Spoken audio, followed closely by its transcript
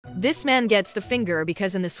This man gets the finger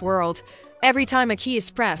because in this world, every time a key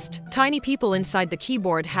is pressed, tiny people inside the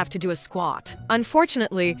keyboard have to do a squat.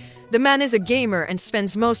 Unfortunately, the man is a gamer and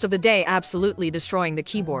spends most of the day absolutely destroying the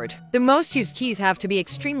keyboard. The most used keys have to be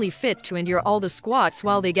extremely fit to endure all the squats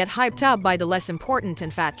while they get hyped up by the less important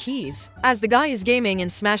and fat keys. As the guy is gaming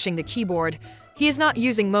and smashing the keyboard, he is not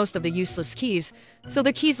using most of the useless keys, so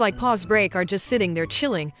the keys like pause break are just sitting there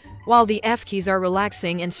chilling, while the F keys are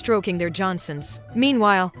relaxing and stroking their Johnsons.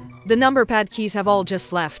 Meanwhile, the number pad keys have all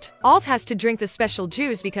just left. Alt has to drink the special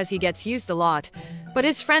juice because he gets used a lot, but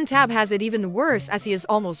his friend Tab has it even worse as he is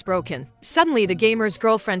almost broken. Suddenly, the gamer's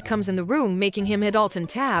girlfriend comes in the room making him hit Alt and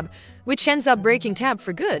Tab, which ends up breaking Tab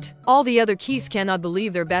for good. All the other keys cannot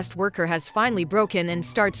believe their best worker has finally broken and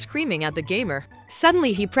start screaming at the gamer.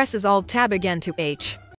 Suddenly, he presses Alt Tab again to H.